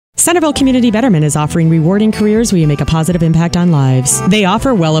Centerville Community Betterment is offering rewarding careers where you make a positive impact on lives. They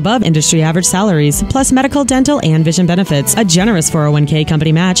offer well above industry average salaries, plus medical, dental, and vision benefits, a generous 401k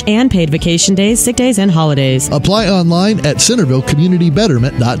company match, and paid vacation days, sick days, and holidays. Apply online at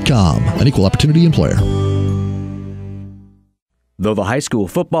CentervilleCommunityBetterment.com. An equal opportunity employer. Though the high school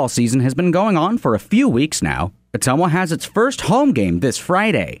football season has been going on for a few weeks now, Ottumwa has its first home game this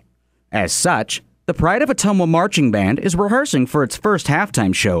Friday. As such, the Pride of Ottumwa Marching Band is rehearsing for its first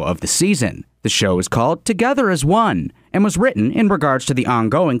halftime show of the season. The show is called Together as One and was written in regards to the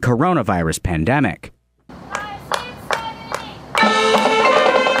ongoing coronavirus pandemic.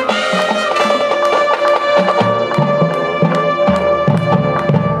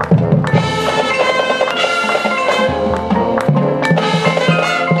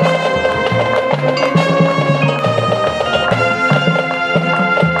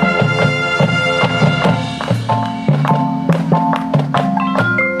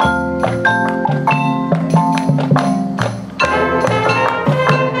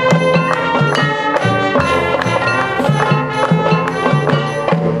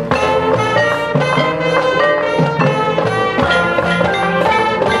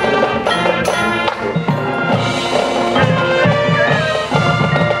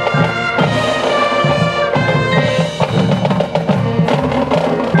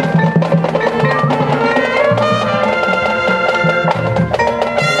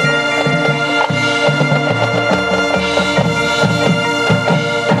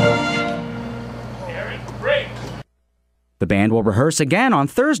 The band will rehearse again on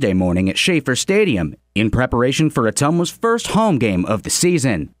Thursday morning at Schaefer Stadium in preparation for Ottumwa's first home game of the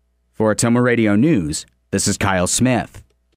season. For Ottumwa Radio News, this is Kyle Smith.